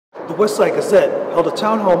The Westside Gazette held a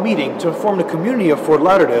town hall meeting to inform the community of Fort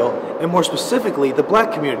Lauderdale, and more specifically the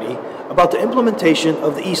black community, about the implementation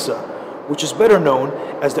of the ESSA, which is better known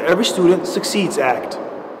as the Every Student Succeeds Act.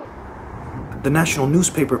 The National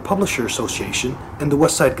Newspaper Publisher Association and the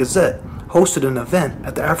Westside Gazette hosted an event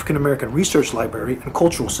at the African American Research Library and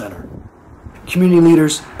Cultural Center. Community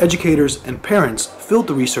leaders, educators, and parents filled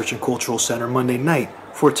the Research and Cultural Center Monday night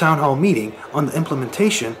for a town hall meeting on the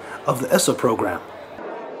implementation of the ESSA program.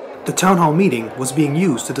 The town hall meeting was being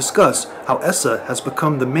used to discuss how ESSA has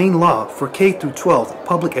become the main law for K-12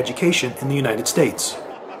 public education in the United States.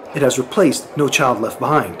 It has replaced No Child Left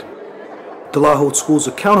Behind. The law holds schools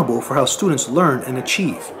accountable for how students learn and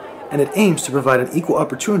achieve, and it aims to provide an equal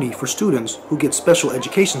opportunity for students who get special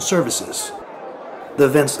education services. The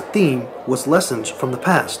event's theme was Lessons from the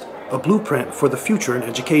Past, a blueprint for the future in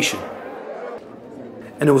education.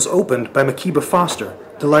 And it was opened by Makiba Foster,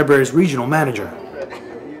 the library's regional manager.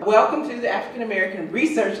 Welcome to the African American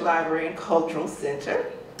Research Library and Cultural Center.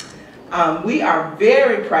 We are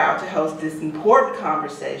very proud to host this important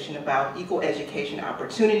conversation about equal education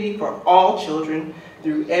opportunity for all children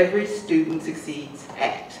through Every Student Succeeds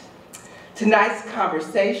Act. Tonight's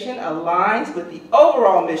conversation aligns with the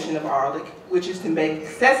overall mission of ARLIC, which is to make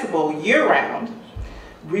accessible year-round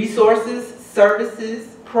resources,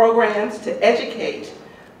 services, programs to educate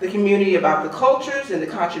the community about the cultures and the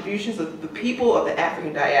contributions of the people of the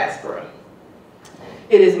African diaspora.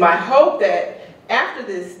 It is my hope that after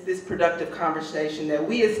this productive conversation that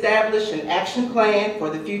we establish an action plan for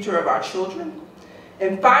the future of our children.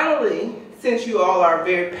 And finally, since you all are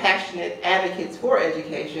very passionate advocates for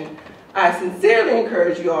education, I sincerely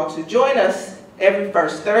encourage you all to join us every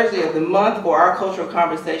first Thursday of the month for our Cultural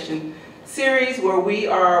Conversation series, where we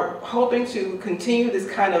are hoping to continue this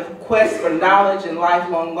kind of quest for knowledge and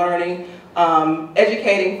lifelong learning,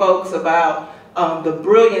 educating folks about the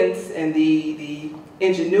brilliance and the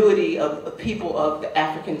ingenuity of people of the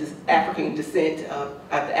African descent, of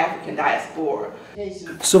the African diaspora.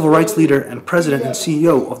 Civil rights leader and president and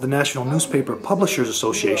CEO of the National Newspaper Publishers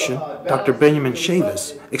Association, Dr. Benjamin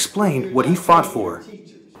Chavis, explained what he fought for.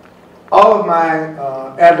 All of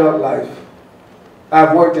my adult life,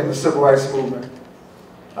 I've worked in the civil rights movement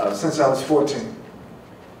since I was 14.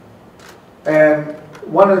 And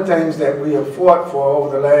one of the things that we have fought for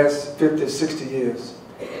over the last 50, 60 years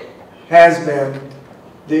has been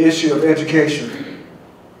the issue of education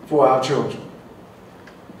for our children.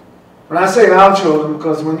 When I say our children,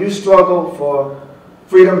 because when you struggle for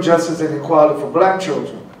freedom, justice, and equality for black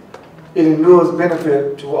children, it endures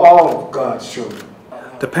benefit to all of God's children.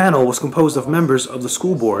 The panel was composed of members of the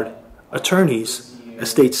school board, attorneys, a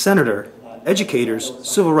state senator, educators,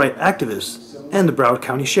 civil rights activists, and the Broward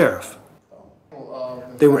County Sheriff.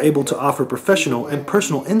 They were able to offer professional and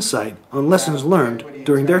personal insight on lessons learned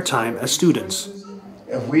during their time as students.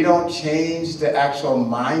 If we don't change the actual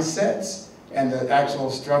mindsets and the actual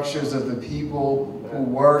structures of the people who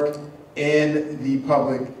work in the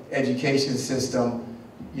public education system,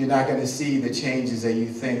 you're not going to see the changes that you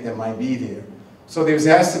think that might be there. So there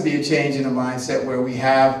has to be a change in the mindset where we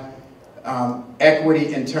have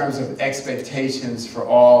equity in terms of expectations for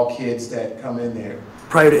all kids that come in there.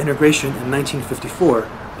 Prior to integration in 1954,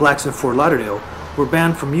 blacks in Fort Lauderdale were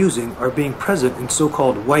banned from using or being present in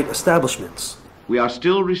so-called white establishments. We are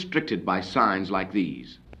still restricted by signs like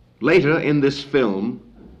these. Later in this film,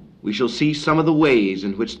 we shall see some of the ways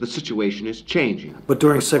in which the situation is changing. But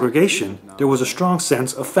during segregation, there was a strong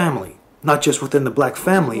sense of family, not just within the black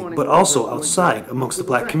family, but also outside amongst the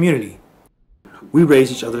black community. We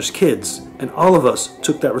raised each other's kids, and all of us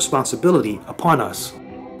took that responsibility upon us.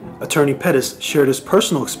 Attorney Pettis shared his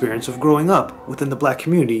personal experience of growing up within the black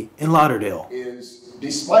community in Lauderdale.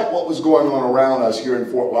 Despite what was going on around us here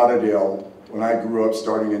in Fort Lauderdale, when I grew up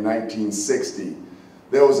starting in 1960,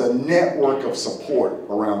 there was a network of support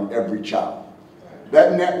around every child.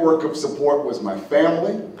 That network of support was my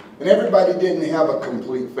family, and everybody didn't have a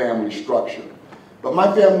complete family structure. But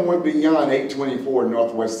my family went beyond 824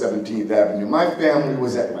 Northwest 17th Avenue. My family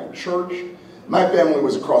was at my church. My family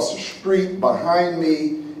was across the street, behind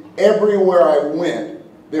me. Everywhere I went,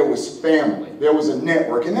 there was family. There was a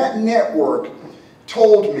network. And that network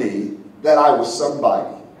told me that I was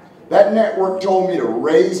somebody. That network told me to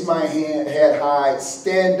raise my head high,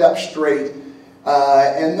 stand up straight.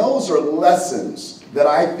 And those are lessons that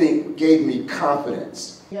I think gave me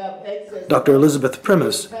confidence. Dr. Elizabeth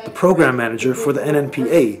Primus, the program manager for the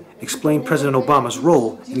NNPA, explained President Obama's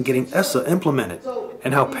role in getting ESSA implemented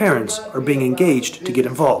and how parents are being engaged to get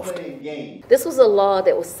involved. This was a law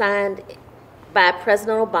that was signed by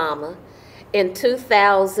President Obama in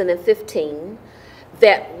 2015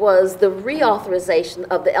 that was the reauthorization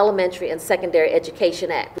of the Elementary and Secondary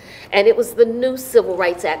Education Act. And it was the new Civil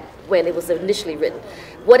Rights Act when it was initially written.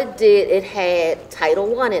 What it did, it had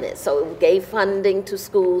Title I in it. So it gave funding to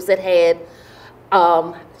schools that had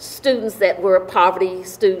students that were poverty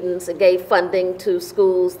students. It gave funding to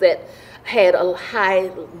schools that had a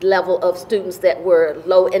high level of students that were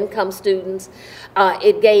low-income students.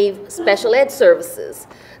 It gave special ed services.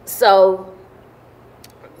 So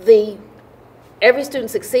the Every Student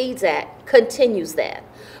Succeeds Act continues that.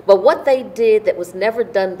 But what they did that was never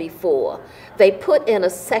done before, they put in a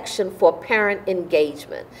section for parent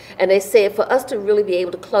engagement. And they said for us to really be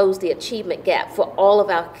able to close the achievement gap for all of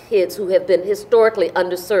our kids who have been historically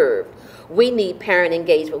underserved, we need parent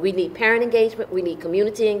engagement. We need parent engagement. We need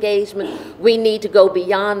community engagement. We need to go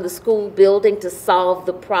beyond the school building to solve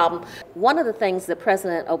the problem. One of the things that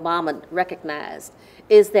President Obama recognized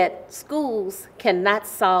is that schools cannot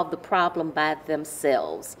solve the problem by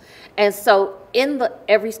themselves. And so in the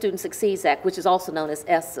Every Student Succeeds Act, which is also known as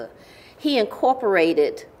ESSA, he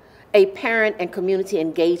incorporated a parent and community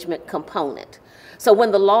engagement component. So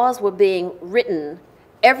when the laws were being written,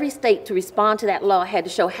 every state to respond to that law had to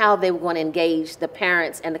show how they were going to engage the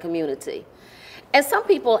parents and the community. And some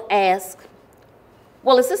people ask,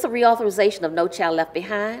 well, is this a reauthorization of No Child Left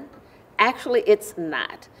Behind? Actually, it's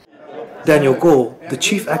not. Daniel Gohl, the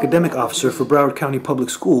Chief Academic Officer for Broward County Public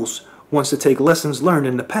Schools, wants to take lessons learned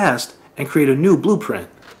in the past and create a new blueprint.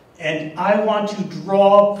 And I want to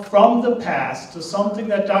draw from the past to something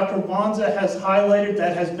that Dr. Wanza has highlighted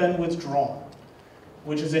that has been withdrawn,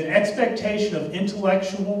 which is an expectation of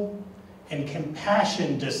intellectual and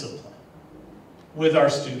compassion discipline with our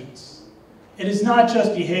students. It is not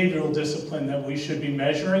just behavioral discipline that we should be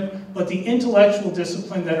measuring, but the intellectual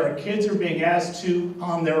discipline that our kids are being asked to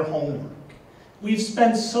on their homework. We've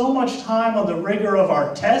spent so much time on the rigor of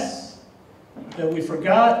our tests that we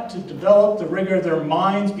forgot to develop the rigor of their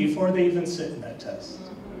minds before they even sit in that test.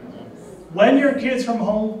 When your kids come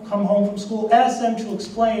home from school, ask them to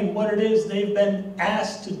explain what it is they've been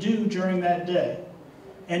asked to do during that day.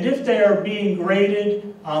 And if they are being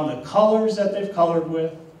graded on the colors that they've colored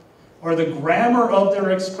with, or the grammar of their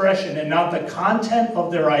expression and not the content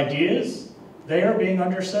of their ideas, they are being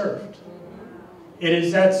underserved. It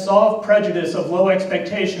is that soft prejudice of low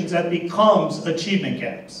expectations that becomes achievement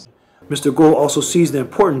gaps. Mr. Gohl also sees the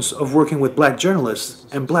importance of working with black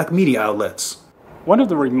journalists and black media outlets. One of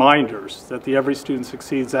the reminders that the Every Student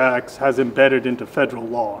Succeeds Act has embedded into federal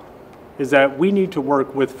law is that we need to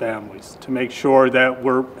work with families to make sure that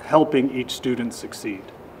we're helping each student succeed.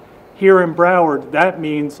 Here in Broward, that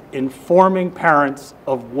means informing parents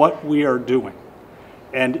of what we are doing.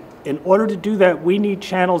 And in order to do that, we need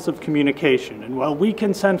channels of communication. And while we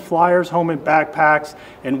can send flyers home in backpacks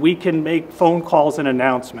and we can make phone calls and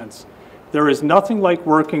announcements, there is nothing like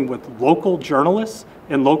working with local journalists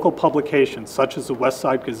and local publications, such as the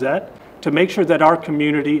Westside Gazette, to make sure that our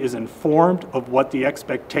community is informed of what the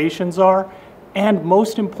expectations are, and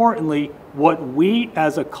most importantly, what we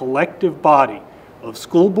as a collective body of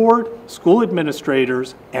school board, school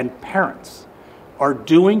administrators, and parents are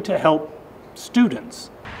doing to help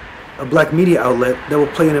students. A black media outlet that will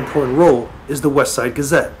play an important role is the Westside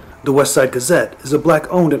Gazette. The Westside Gazette is a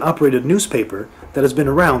black-owned and operated newspaper that has been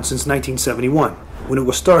around since 1971, when it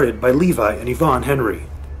was started by Levi and Yvonne Henry.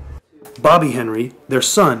 Bobby Henry, their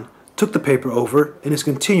son, took the paper over and is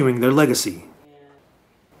continuing their legacy.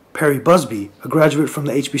 Perry Busby, a graduate from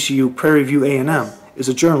the HBCU Prairie View A&M, is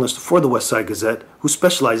a journalist for the Westside Gazette who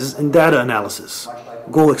specializes in data analysis.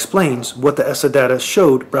 Gohl explains what the ESSA data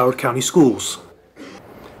showed Broward County schools.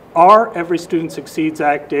 Our Every Student Succeeds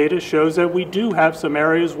Act data shows that we do have some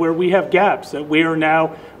areas where we have gaps that we are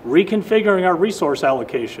now reconfiguring our resource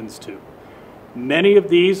allocations to. Many of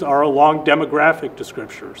these are along demographic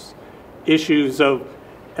descriptors, issues of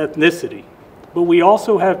ethnicity, but we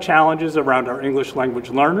also have challenges around our English language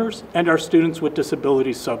learners and our students with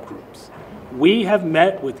disability subgroups. We have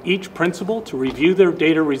met with each principal to review their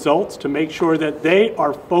data results to make sure that they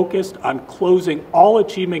are focused on closing all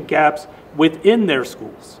achievement gaps within their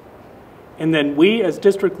schools. And then we as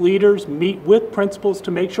district leaders meet with principals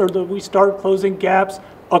to make sure that we start closing gaps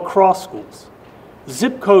across schools.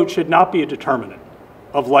 Zip code should not be a determinant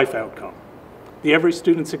of life outcome. The Every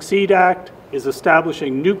Student Succeed Act is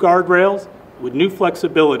establishing new guardrails with new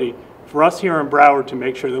flexibility for us here in Broward to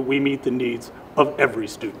make sure that we meet the needs of every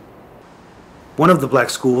student. One of the black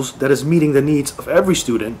schools that is meeting the needs of every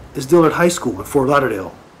student is Dillard High School in Fort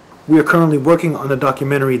Lauderdale. We are currently working on the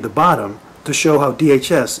documentary The Bottom to show how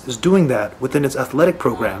DHS is doing that within its athletic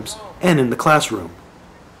programs and in the classroom.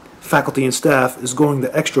 Faculty and staff is going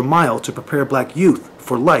the extra mile to prepare black youth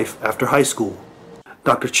for life after high school.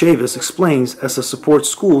 Dr. Chavis explains ESSA supports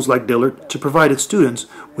schools like Dillard to provide its students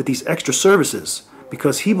with these extra services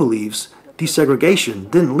because he believes desegregation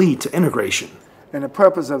didn't lead to integration. And the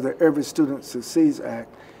purpose of the Every Student Succeeds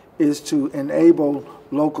Act is to enable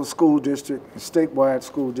local school districts and statewide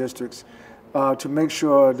school districts to make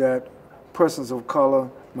sure that persons of color,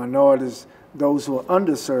 minorities, those who are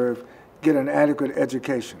underserved get an adequate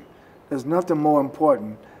education. There's nothing more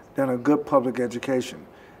important than a good public education.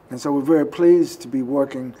 And so we're very pleased to be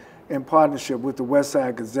working in partnership with the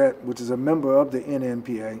Westside Gazette, which is a member of the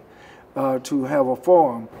NNPA, to have a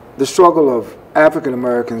forum. The struggle of African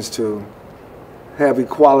Americans to have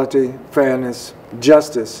equality, fairness,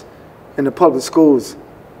 justice in the public schools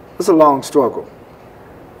was a long struggle.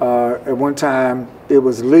 At one time, it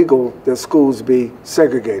was legal that schools be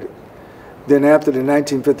segregated. Then after the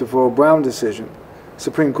 1954 Brown decision,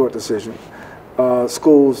 Supreme Court decision,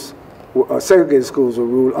 segregated schools were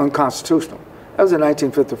ruled unconstitutional. That was in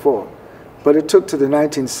 1954. But it took to the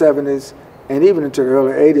 1970s and even into the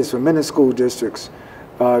early 80s for many school districts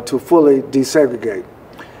to fully desegregate.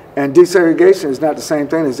 And desegregation is not the same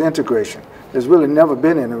thing as integration. There's really never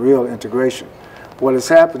been any real integration. What has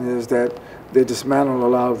happened is that they dismantled a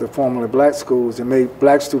lot of the formerly black schools and made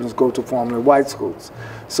black students go to formerly white schools.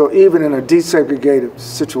 So even in a desegregated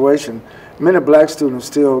situation, many black students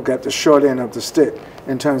still got the short end of the stick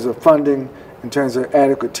in terms of funding, in terms of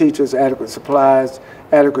adequate teachers, adequate supplies,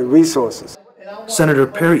 adequate resources. Senator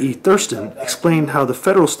Perry E. Thurston explained how the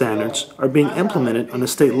federal standards are being implemented on the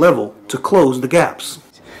state level to close the gaps.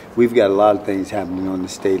 We've got a lot of things happening on the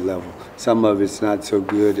state level. Some of it's not so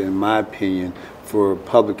good, in my opinion, for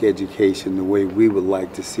public education the way we would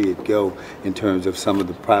like to see it go in terms of some of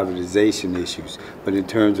the privatization issues. But in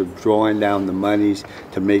terms of drawing down the monies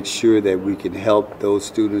to make sure that we can help those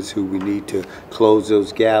students who we need to close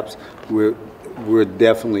those gaps, we're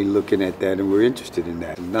definitely looking at that, and we're interested in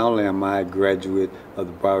that. Not only am I a graduate of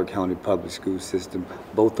the Broward County Public School System,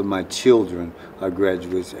 both of my children are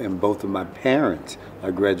graduates, and both of my parents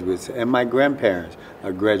are graduates, and my grandparents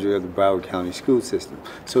are graduates of the Broward County School System.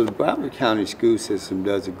 So the Broward County School System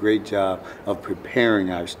does a great job of preparing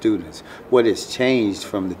our students. What has changed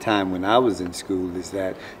from the time when I was in school is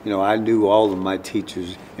that, I knew all of my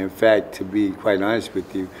teachers. In fact, to be quite honest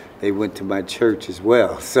with you, they went to my church as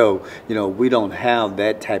well. So, we don't have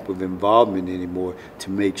that type of involvement anymore to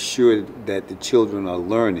make sure that the children are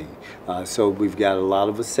learning. So we've got a lot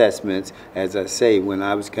of assessments. As I say, when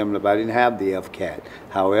I was coming up, I didn't have the FCAT.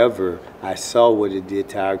 However, I saw what it did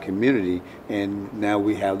to our community, and now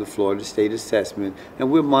we have the Florida State Assessment,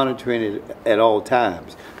 and we're monitoring it at all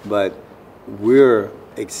times. But we're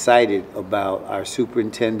excited about our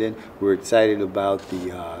superintendent. We're excited about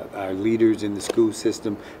our leaders in the school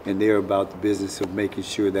system, and they're about the business of making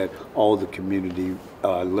sure that all the community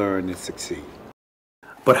learn and succeed.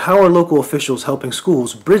 But how are local officials helping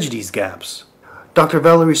schools bridge these gaps? Dr.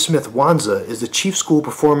 Valerie Smith Wanza is the Chief School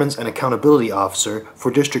Performance and Accountability Officer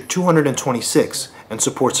for District 226 and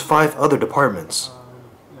supports 5 other departments.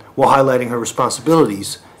 While highlighting her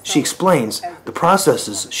responsibilities, she explains the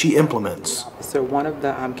processes she implements. So one of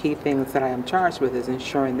the key things that I am charged with is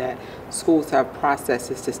ensuring that schools have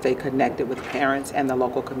processes to stay connected with parents and the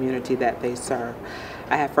local community that they serve.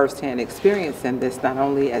 I have firsthand experience in this, not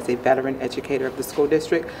only as a veteran educator of the school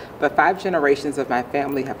district, but 5 generations of my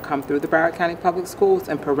family have come through the Broward County Public Schools,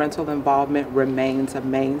 and parental involvement remains a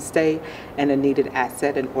mainstay and a needed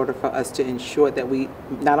asset in order for us to ensure that we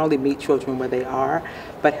not only meet children where they are,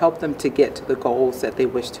 but help them to get to the goals that they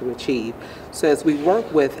wish to achieve. So as we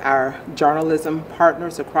work with our journalism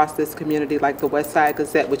partners across this community, like the Westside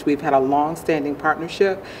Gazette, which we've had a long-standing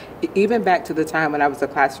partnership, even back to the time when I was a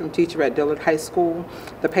classroom teacher at Dillard High School,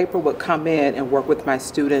 the paper would come in and work with my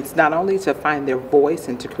students, not only to find their voice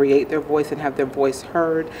and to create their voice and have their voice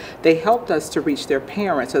heard, they helped us to reach their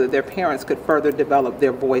parents so that their parents could further develop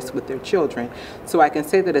their voice with their children. So I can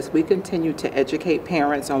say that as we continue to educate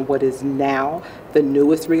parents on what is now the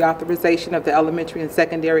newest reauthorization of the Elementary and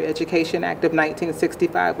Secondary Education Act of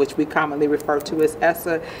 1965, which we commonly refer to as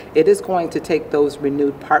ESSA, it is going to take those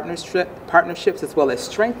renewed partnerships as well as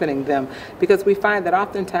strengthening them, because we find that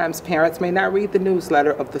oftentimes parents may not read the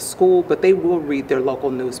newsletter of the school, but they will read their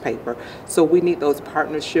local newspaper. So we need those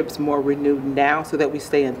partnerships more renewed now so that we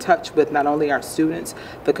stay in touch with not only our students,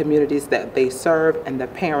 the communities that they serve, and the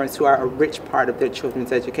parents who are a rich part of their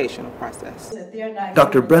children's educational process.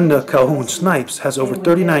 Dr. Brenda Calhoun Snipes has over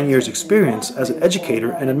 39 years experience as an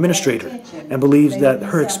educator and administrator, and believes that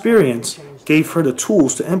her experience gave her the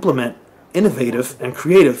tools to implement innovative and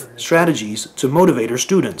creative strategies to motivate her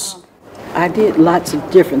students. I did lots of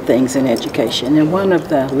different things in education, and one of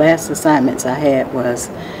the last assignments I had was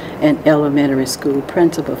an elementary school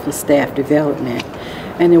principal for staff development.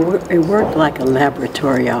 And it worked like a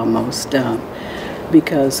laboratory almost,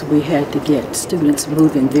 because we had to get students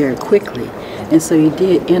moving very quickly. And so you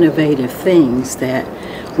did innovative things that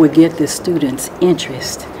would get the students'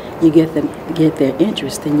 interest. You get their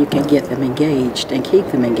interest, and you can get them engaged and keep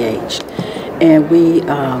them engaged. And we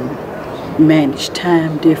managed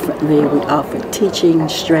time differently. We offered teaching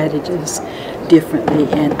strategies differently.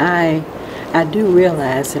 And I do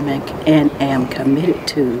realize and am committed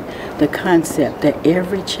to the concept that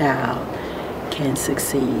every child can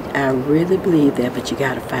succeed. I really believe that, but you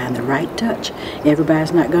got to find the right touch.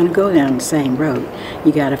 Everybody's not going to go down the same road.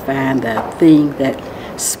 You got to find the thing that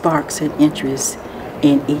sparks an interest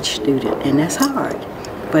in each student, and that's hard,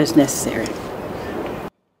 but it's necessary.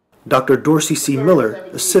 Dr. Dorsey C. Miller,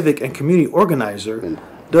 a civic and community organizer,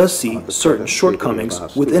 does see certain shortcomings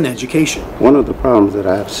within education. One of the problems that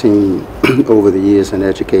I've seen over the years in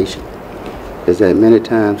education is that many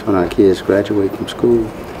times when our kids graduate from school,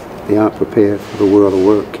 they aren't prepared for the world of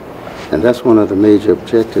work. And that's one of the major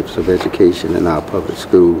objectives of education in our public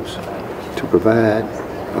schools, to provide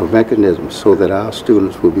a mechanism so that our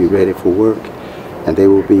students will be ready for work and they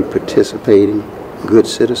will be participating good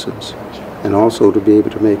citizens, and also to be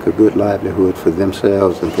able to make a good livelihood for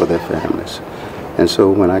themselves and for their families. And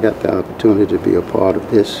so when I got the opportunity to be a part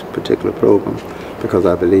of this particular program, because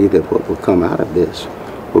I believe that what will come out of this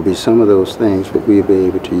will be some of those things that we'll be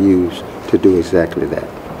able to use to do exactly that.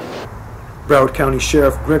 Broward County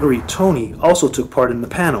Sheriff Gregory Toney also took part in the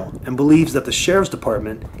panel and believes that the Sheriff's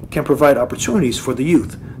Department can provide opportunities for the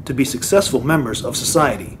youth to be successful members of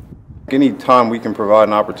society. Any time we can provide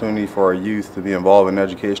an opportunity for our youth to be involved in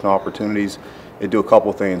educational opportunities, it do a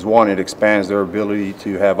couple things. One, it expands their ability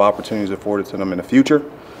to have opportunities afforded to them in the future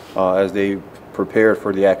as they prepare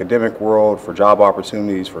for the academic world, for job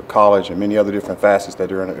opportunities, for college, and many other different facets that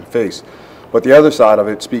they're going to face. But the other side of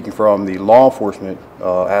it, speaking from the law enforcement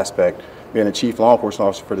aspect, being a chief law enforcement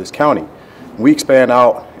officer for this county, we expand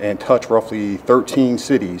out and touch roughly 13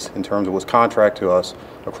 cities in terms of what's contract to us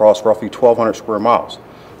across roughly 1,200 square miles.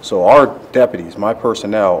 So our deputies, my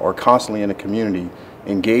personnel, are constantly in the community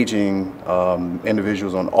engaging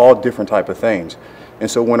individuals on all different type of things. And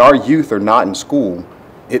so when our youth are not in school,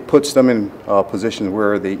 it puts them in positions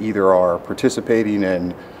where they either are participating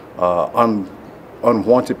in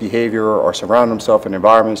unwanted behavior or surround themselves in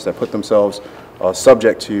environments that put themselves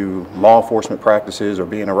subject to law enforcement practices or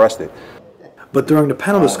being arrested. But during the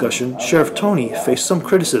panel discussion, Sheriff Toney faced some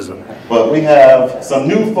criticism. But we have some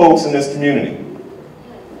new folks in this community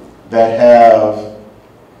that have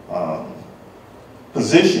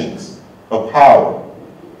positions of power.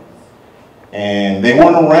 And they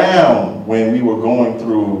weren't around when we were going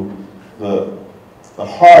through the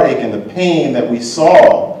heartache and the pain that we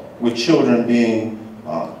saw with children being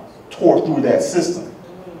tore through that system.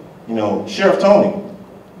 You know, Sheriff Toney,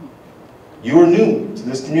 you are new to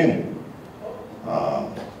this community.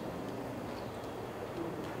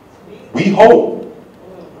 We hope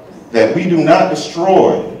that we do not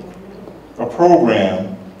destroy a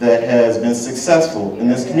program that has been successful in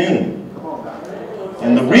this community.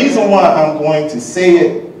 And the reason why I'm going to say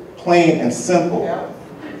it plain and simple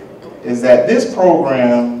is that this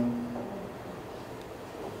program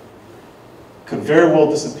could very well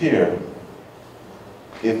disappear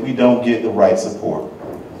if we don't get the right support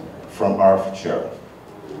from our sheriff.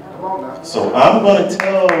 So I'm going to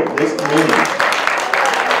tell this community.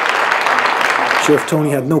 Sheriff Toney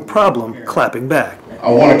had no problem clapping back. I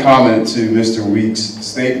want to comment to Mr. Weeks'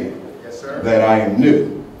 statement that I am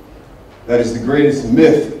new. That is the greatest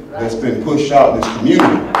myth that's been pushed out in this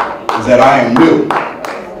community, is that I am new.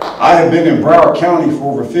 I have been in Broward County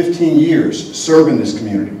for over 15 years serving this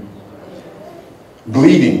community,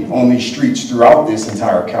 bleeding on these streets throughout this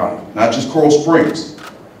entire county, not just Coral Springs.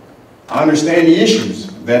 I understand the issues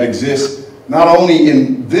that exist not only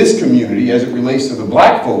in this community as it relates to the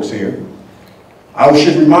black folks here. I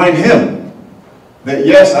should remind him that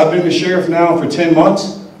yes, I've been the sheriff now for 10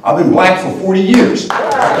 months. I've been black for 40 years. You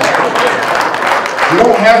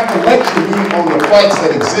don't have to lecture me on the fights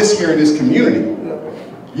that exist here in this community.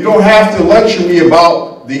 You don't have to lecture me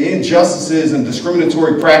about the injustices and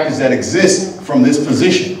discriminatory practice that exists from this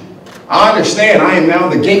position. I understand I am now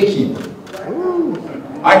the gatekeeper.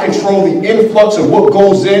 I control the influx of what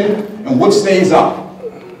goes in and what stays out.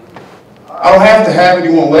 I don't have to have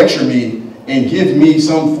anyone lecture me and give me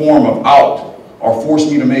some form of out or force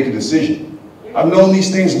me to make a decision. I've known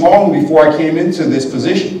these things long before I came into this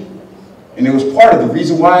position. And it was part of the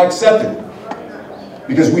reason why I accepted it.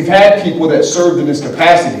 Because we've had people that served in this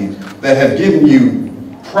capacity that have given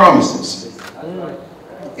you promises.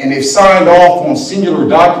 and they've signed off on singular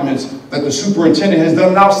documents that the superintendent has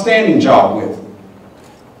done an outstanding job with.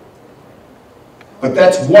 But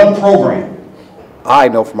that's one program. I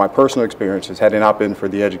know from my personal experiences, had it not been for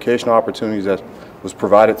the educational opportunities that was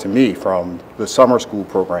provided to me, from the summer school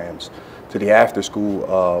programs to the after-school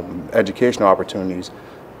educational opportunities,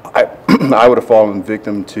 I would have fallen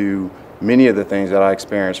victim to many of the things that I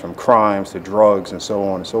experienced, from crimes to drugs and so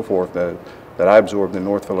on and so forth, that I absorbed in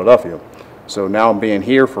North Philadelphia. So now being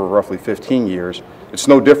here for roughly 15 years, it's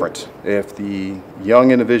no different. If the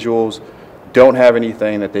young individuals don't have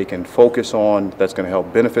anything that they can focus on that's going to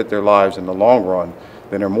help benefit their lives in the long run,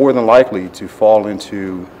 then they're more than likely to fall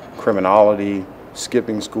into criminality,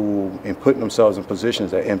 skipping school, and putting themselves in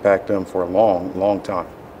positions that impact them for a long, long time.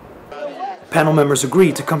 Panel members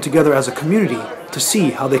agreed to come together as a community to see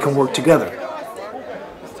how they can work together.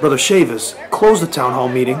 Brother Chavis closed the town hall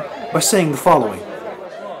meeting by saying the following.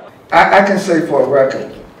 I can say for a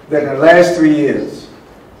record that in the last 3 years,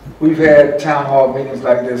 we've had town hall meetings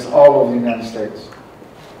like this all over the United States.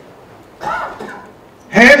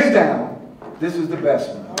 Hands down, this is the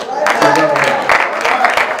best one.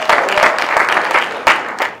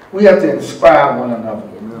 We have to inspire one another.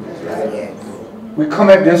 We come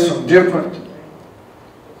at this from different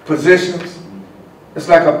positions. It's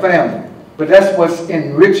like a family, but that's what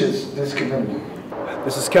enriches this community.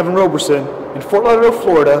 This is Kevin Roberson in Fort Lauderdale,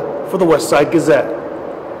 Florida for the Westside Gazette.